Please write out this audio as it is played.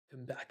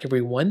Welcome back,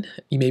 everyone.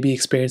 You may be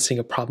experiencing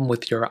a problem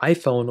with your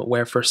iPhone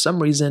where, for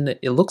some reason,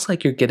 it looks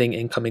like you're getting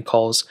incoming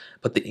calls,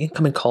 but the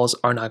incoming calls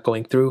are not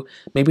going through.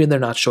 Maybe they're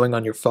not showing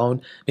on your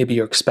phone. Maybe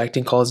you're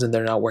expecting calls and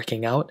they're not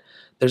working out.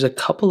 There's a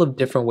couple of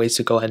different ways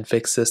to go ahead and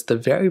fix this. The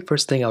very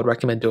first thing I would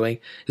recommend doing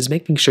is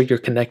making sure you're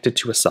connected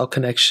to a cell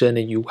connection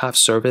and you have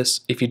service.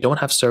 If you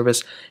don't have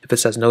service, if it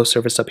says no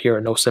service up here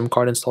or no SIM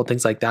card installed,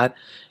 things like that,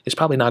 it's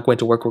probably not going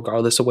to work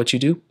regardless of what you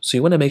do. So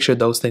you want to make sure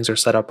those things are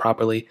set up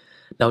properly.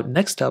 Now,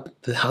 next up,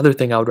 the other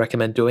thing I would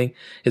recommend doing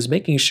is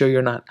making sure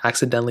you're not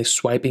accidentally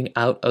swiping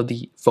out of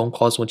the phone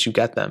calls once you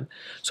get them.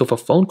 So if a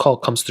phone call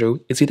comes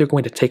through, it's either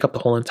going to take up the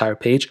whole entire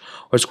page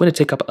or it's going to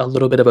take up a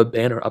little bit of a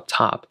banner up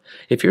top.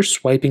 If you're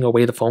swiping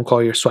away the phone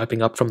call, you're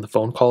swiping up from the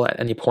phone call at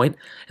any point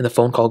and the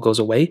phone call goes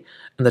away,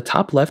 in the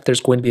top left, there's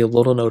going to be a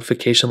little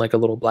notification like a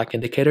little black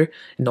indicator.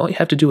 And all you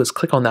have to do is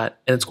click on that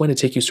and it's going to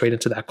take you straight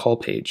into that call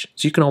page.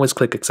 So you can always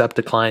click accept,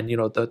 decline,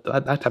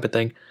 that type of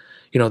thing.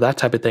 That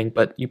type of thing,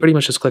 but you pretty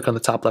much just click on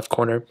the top left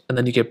corner and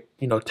then you get,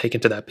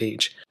 taken to that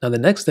page. Now, the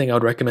next thing I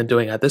would recommend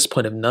doing at this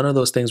point, if none of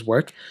those things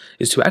work,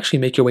 is to actually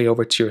make your way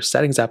over to your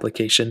settings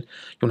application.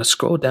 You want to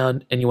scroll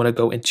down and you want to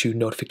go into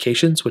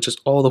notifications, which is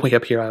all the way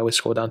up here. I always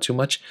scroll down too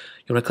much.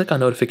 You want to click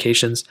on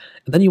notifications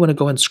and then you want to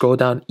go ahead and scroll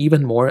down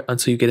even more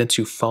until you get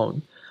into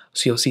phone.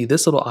 So you'll see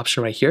this little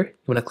option right here.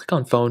 You want to click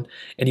on phone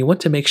and you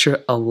want to make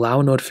sure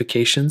allow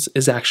notifications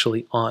is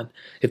actually on.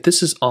 If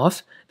this is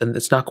off, then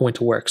it's not going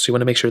to work. So you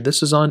want to make sure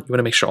this is on. You want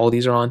to make sure all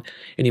these are on.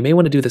 And you may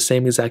want to do the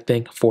same exact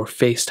thing for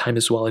FaceTime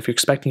as well. If you're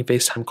expecting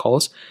FaceTime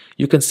calls,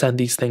 you can send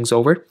these things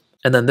over.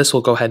 And then this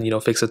will go ahead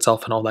and, fix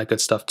itself and all that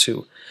good stuff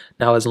too.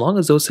 Now, as long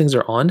as those things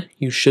are on,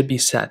 you should be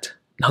set.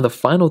 Now, the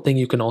final thing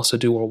you can also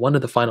do, or one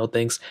of the final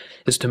things,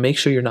 is to make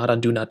sure you're not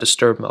on Do Not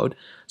Disturb mode.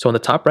 So on the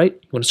top right,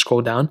 you want to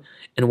scroll down,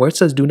 and where it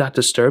says Do Not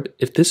Disturb,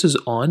 if this is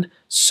on,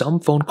 some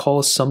phone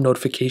calls, some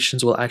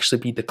notifications will actually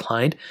be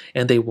declined,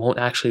 and they won't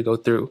actually go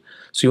through.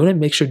 So you want to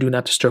make sure Do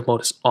Not Disturb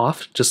mode is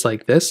off, just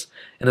like this.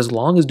 And as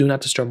long as Do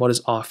Not Disturb mode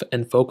is off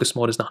and focus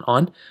mode is not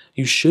on,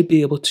 you should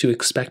be able to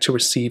expect to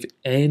receive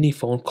any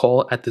phone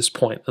call at this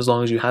point. As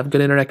long as you have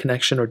good internet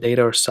connection or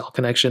data or cell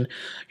connection,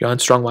 you're on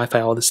strong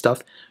Wi-Fi, all this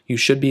stuff, you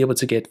should be able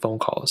to get phone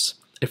calls.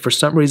 If for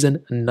some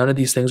reason none of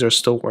these things are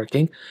still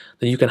working,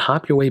 then you can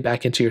hop your way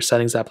back into your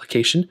settings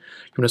application.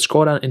 You want to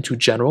scroll down into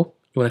general.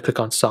 You want to click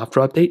on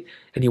software update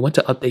and you want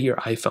to update your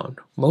iPhone.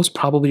 Most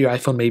probably your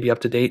iPhone may be up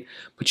to date,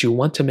 but you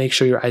want to make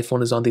sure your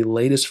iPhone is on the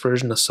latest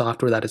version of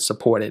software that is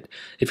supported.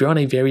 If you're on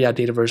a very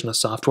outdated version of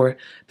software,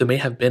 there may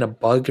have been a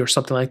bug or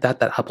something like that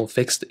that Apple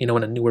fixed, in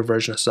a newer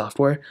version of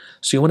software.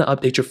 So you want to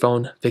update your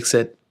phone, fix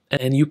it,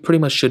 and you pretty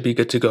much should be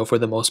good to go for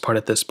the most part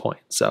at this point.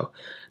 So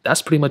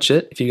that's pretty much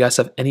it. If you guys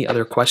have any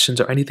other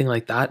questions or anything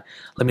like that,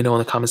 let me know in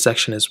the comment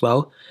section as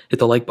well. Hit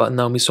the like button,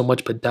 that would mean so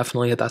much, but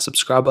definitely hit that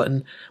subscribe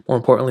button. More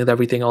importantly than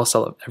everything else, I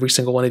love every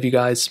single one of you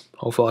guys.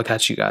 Hopefully I'll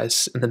catch you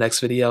guys in the next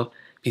video.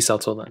 Peace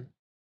out till then.